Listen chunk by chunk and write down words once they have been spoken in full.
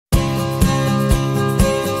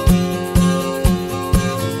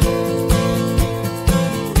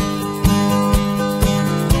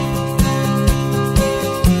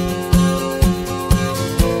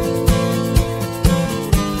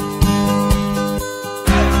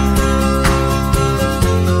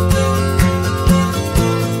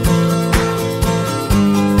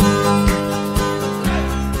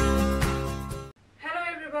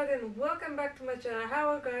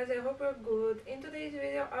you're good. In today's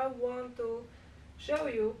video I want to show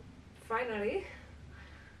you finally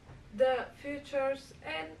the features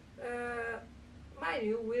and my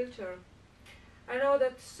new wheelchair. I know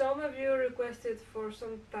that some of you requested for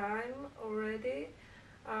some time already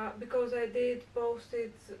because I did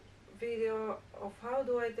posted video of how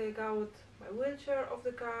do I take out my wheelchair of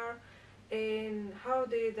the car and how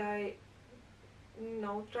did I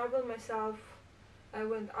travel myself. I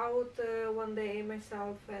went out one day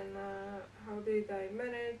myself and how did I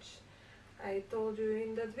manage. I told you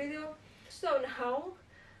in that video. So now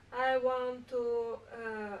I want to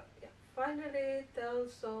finally tell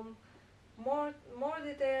some more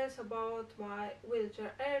details about my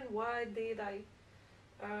wheelchair and why did I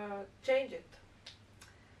change it.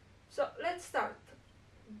 So let's start.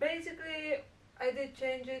 Basically I did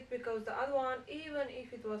change it because the other one, even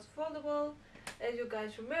if it was foldable, as you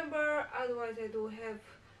guys remember, otherwise I do have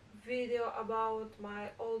video about my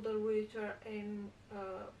older wheelchair and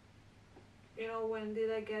when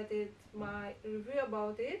did I get it, my review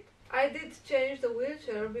about it. I did change the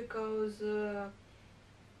wheelchair because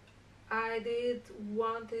I did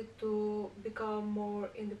wanted to become more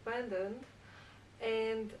independent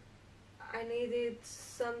and I needed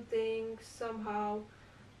something somehow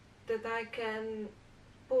that I can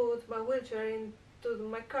put my wheelchair into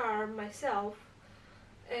my car myself,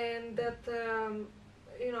 and that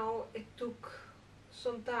it took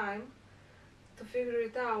some time to figure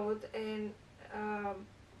it out, and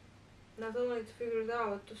not only to figure it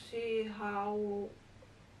out, to see how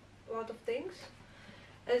a lot of things,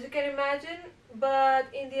 as you can imagine, but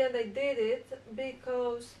in the end I did it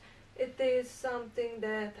because it is something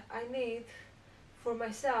that I need for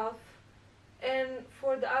myself and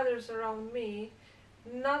for the others around me,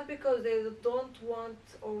 not because they don't want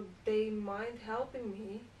or they mind helping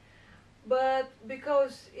me, but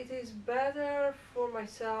because it is better for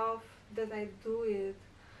myself that I do it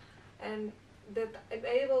and that I'm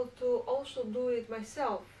able to also do it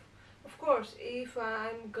myself. Of course, if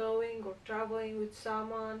I'm going or traveling with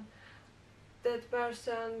someone, that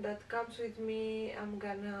person that comes with me, I'm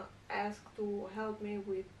gonna ask to help me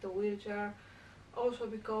with the wheelchair, also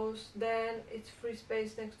because then it's free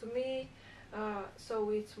space next to me, so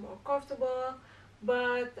it's more comfortable,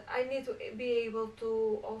 but I need to be able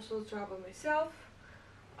to also travel myself.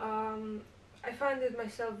 I find it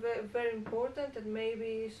myself very important, and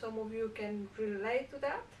maybe some of you can relate to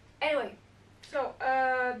that. Anyway, so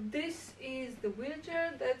this is the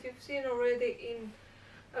wheelchair that you've seen already in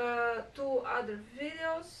two other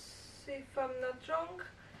videos, if I'm not wrong.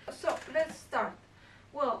 So let's start.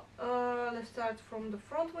 Well, let's start from the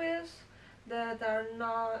front wheels that are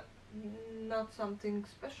not something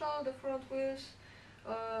special. The front wheels,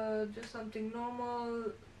 just something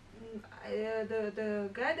normal. The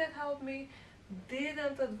guy that helped me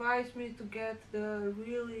didn't advise me to get the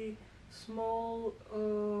really small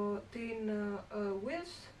thin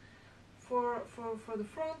wheels for the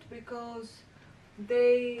front, because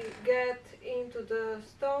they get into the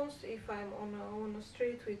stones if I'm on a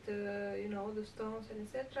street with the stones and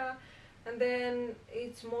etc., and then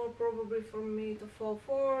it's more probably for me to fall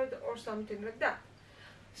forward or something like that.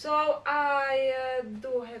 So I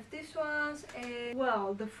do have these ones, and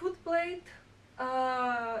well, the foot plate,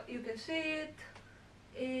 you can see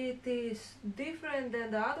it is different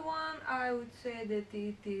than the other one. I would say that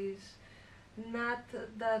it is not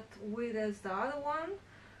that wide as the other one,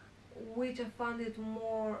 which I found it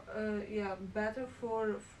more better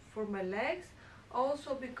for my legs,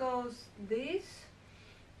 also because this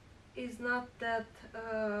is not that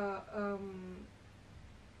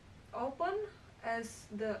open as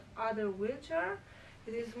the other wheelchair.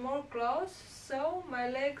 It is more closed, so my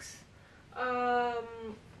legs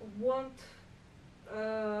won't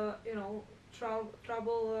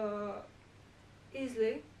trouble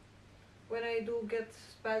easily when I do get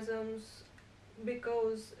spasms,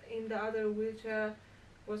 because in the other wheelchair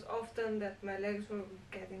was often that my legs were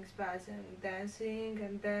getting spasm dancing,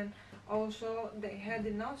 and then also they had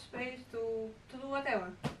enough space to do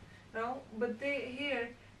whatever, but here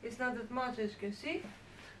it's not that much, as you can see,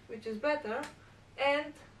 which is better.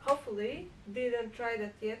 And hopefully, didn't try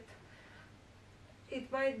that yet,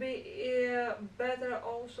 it might be better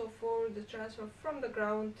also for the transfer from the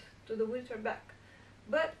ground to the wheelchair back.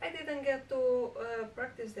 But I didn't get to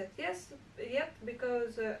practice that yet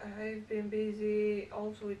because I've been busy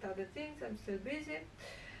also with other things. I'm still busy.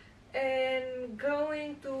 And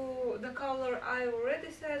going to the color, I already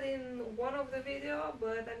said in one of the video,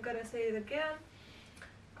 but I'm gonna say it again.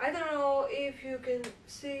 I don't know if you can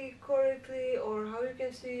see correctly or how you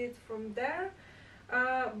can see it from there,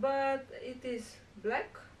 but it is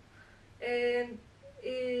black, and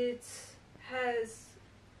it has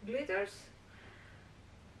glitters,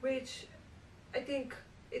 which I think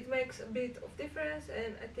it makes a bit of difference,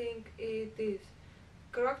 and I think it is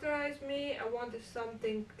characterize me. I wanted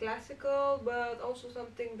something classical, but also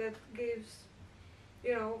something that gives,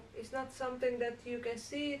 you know, it's not something that you can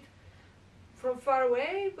see it from far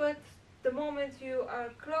away, but the moment you are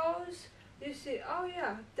close, you see, oh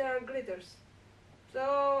yeah, there are glitters.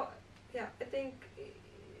 So yeah, I think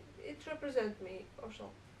it represents me also.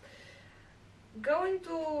 Going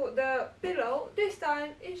to the pillow, this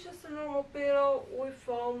time it's just a normal pillow with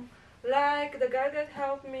foam, like the guy that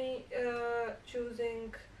helped me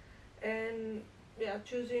choosing and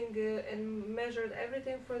and measured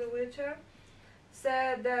everything for the wheelchair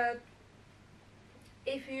said that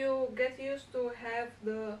if you get used to have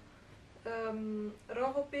the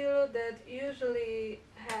Rojo pillow that usually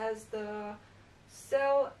has the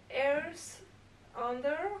cell airs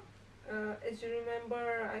under, as you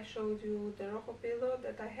remember I showed you the Rojo pillow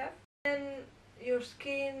that I have, and your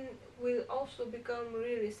skin will also become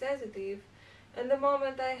really sensitive, and the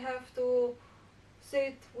moment I have to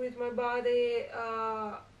sit with my body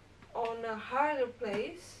on a harder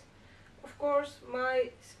place, of course my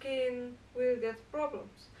skin will get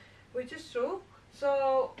problems, which is true.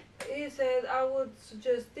 So he said I would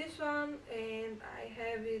suggest this one, and I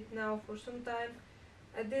have it now for some time.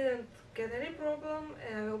 I didn't get any problem,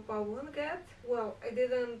 and I hope I won't get. Well, I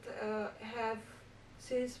didn't have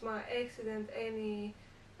since my accident any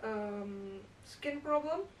skin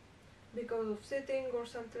problem because of sitting or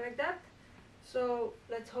something like that. So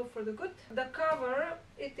let's hope for the good. The cover,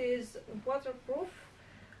 it is waterproof.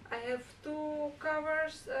 I have two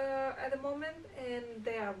covers at the moment, and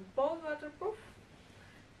they are both waterproof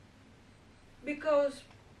because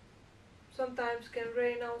sometimes can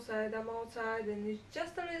rain outside. I'm outside and it's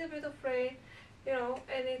just a little bit of rain, you know,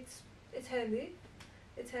 and it's handy.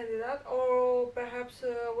 It's handy that, or perhaps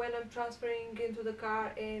when I'm transferring into the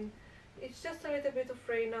car and it's just a little bit of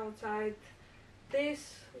rain outside,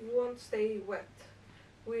 this won't stay wet,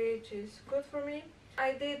 which is good for me.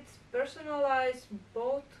 I did personalize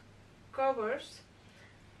both covers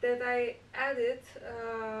that I added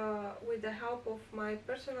with the help of my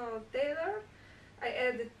personal tailor. I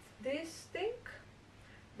added this thing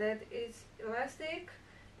that is elastic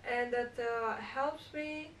and that helps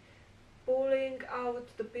me pulling out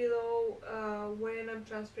the pillow when I'm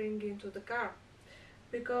transferring into the car,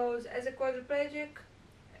 because as a quadriplegic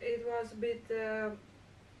it was a bit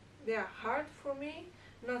hard for me,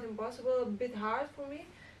 not impossible, a bit hard for me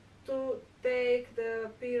to take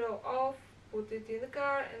the pillow off, put it in the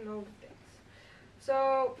car and all the things.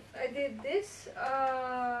 So I did this.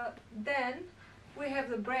 Then we have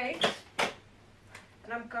the brakes,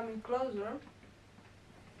 and I'm coming closer.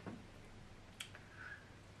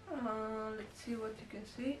 Let's see what you can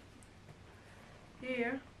see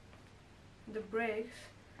here. The brakes,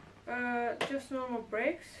 just normal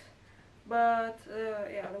brakes, but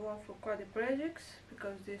yeah, the one for quadriplegics,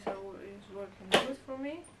 because this is working good for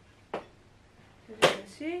me, as you can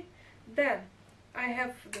see. Then I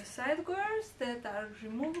have the side guards that are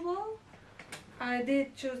removable. I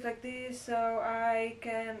did choose like this so I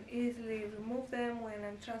can easily remove them when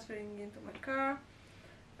I'm transferring into my car,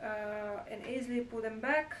 and easily put them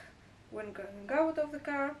back when going out of the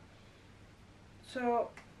car. So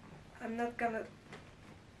I'm not gonna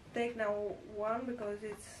take now one because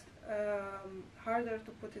it's harder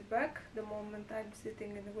to put it back the moment I'm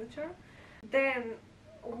sitting in the wheelchair. Then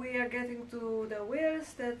we are getting to the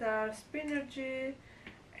wheels that are SandraH,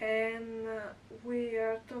 and we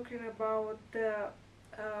are talking about the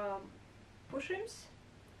push rims,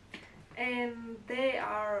 and they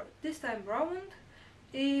are this time round.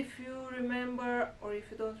 If you remember, or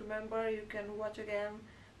if you don't remember, you can watch again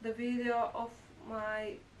the video of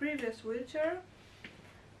my previous wheelchair.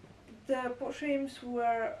 The push rims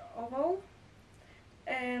were oval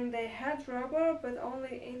and they had rubber, but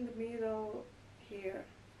only in the middle here.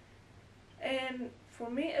 And for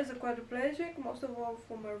me as a quadriplegic, most of all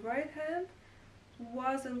for my right hand,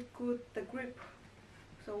 wasn't good the grip.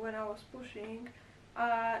 So when I was pushing,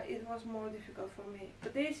 it was more difficult for me.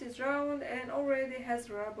 But this is round and already has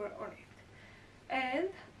rubber on it. And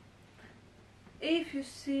if you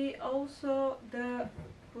see also the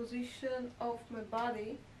position of my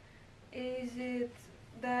body, is it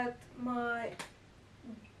that my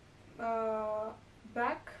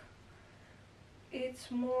back, it's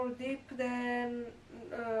more deep than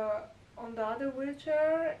on the other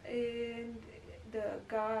wheelchair, and the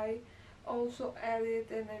guy also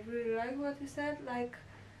added, and I really like what he said, like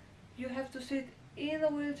you have to sit in the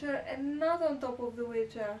wheelchair and not on top of the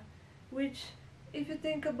wheelchair, which if you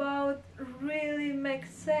think about, really makes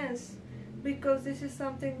sense, because this is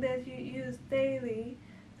something that you use daily.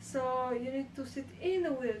 So you need to sit in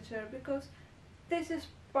a wheelchair because this is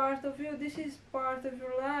part of you, this is part of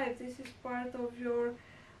your life, this is part of your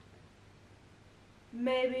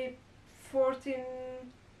maybe 14,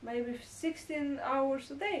 maybe 16 hours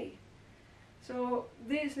a day. So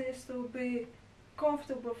this needs to be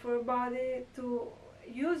comfortable for your body to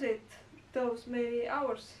use it those many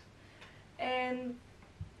hours. And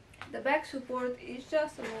the back support is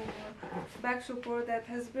just a normal back support that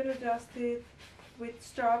has been adjusted with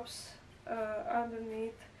straps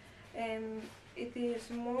underneath, and it is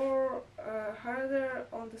more harder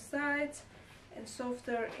on the sides and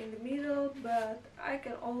softer in the middle, but I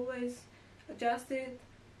can always adjust it.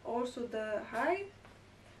 Also the height,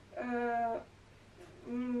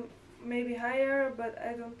 maybe higher, but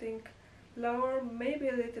I don't think lower, maybe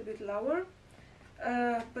a little bit lower,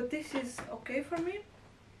 but this is okay for me.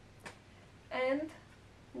 And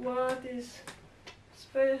what is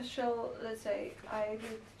special, let's say I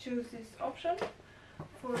did choose this option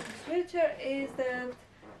for this wheelchair, is that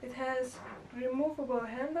it has removable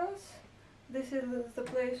handles. This is the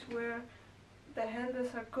place where the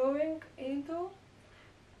handles are going into,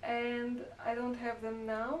 and I don't have them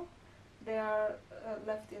now. They are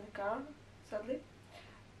left in the car, sadly.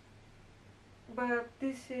 But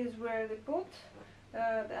this is where they put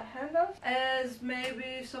the handles. As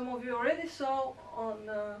maybe some of you already saw on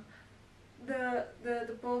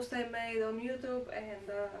the post I made on YouTube,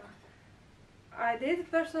 and I did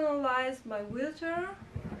personalize my wheelchair,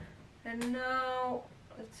 and now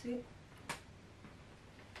let's see,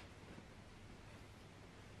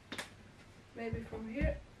 maybe from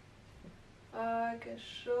here I can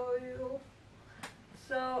show you.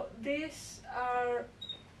 So these are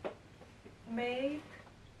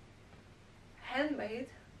handmade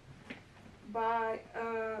by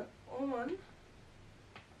a woman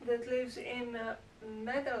that lives in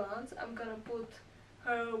Netherlands. I'm gonna put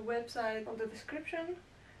her website on the description,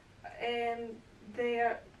 and they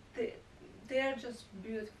are just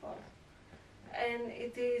beautiful. And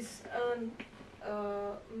it is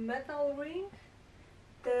a metal ring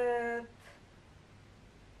that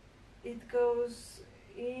it goes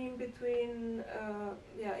in between,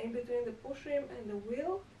 in between the push rim and the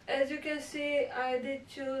wheel. As you can see, I did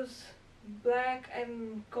choose black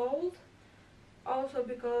and gold, also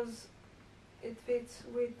because it fits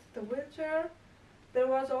with the wheelchair. There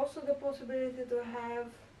was also the possibility to have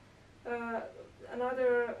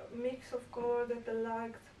another mix of color that I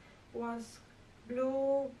liked, was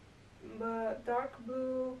blue, dark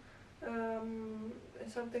blue,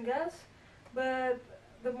 something else. But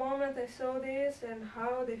the moment I saw this and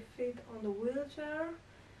how they fit on the wheelchair,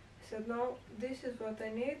 I said, no, this is what I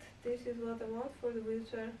need, this is what I want for the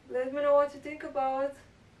wheelchair. Let me know what you think about,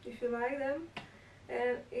 if you like them,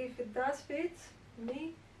 and if it does fit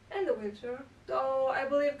me and the wheelchair. So I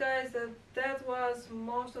believe, guys, that was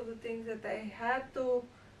most of the things that I had to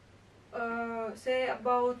say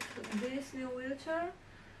about this new wheelchair.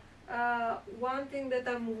 One thing that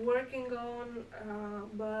I'm working on,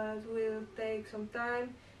 but will take some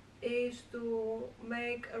time, is to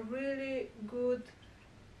make a really good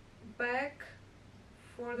back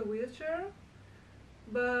for the wheelchair,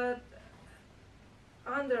 but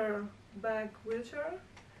under back wheelchair.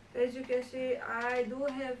 As you can see, I do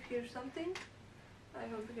have here something. I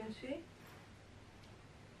hope you can see.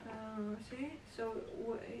 See, so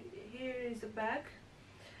here is the back,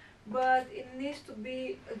 but it needs to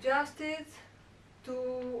be adjusted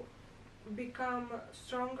to become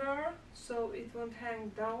stronger, so it won't hang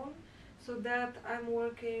down. So that I'm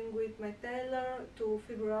working with my tailor to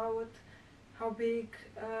figure out how big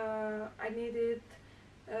I need it,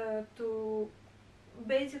 to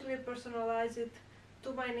basically personalize it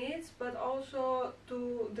to my needs, but also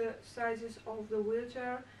to the sizes of the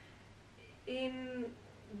wheelchair, in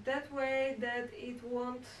that way that it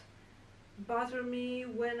won't bother me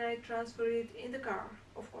when I transfer it in the car,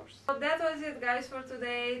 of course. So that was it, guys, for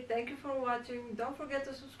today. Thank you for watching. Don't forget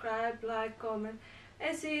to subscribe, like, comment,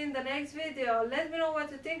 and see you in the next video. Let me know what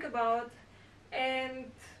you think about, and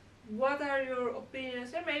what are your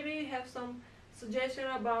opinions, and maybe you have some suggestion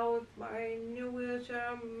about my new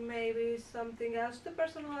wheelchair, maybe something else to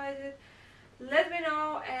personalize it. Let me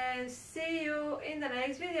know, and see you in the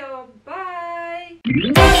next video. Bye!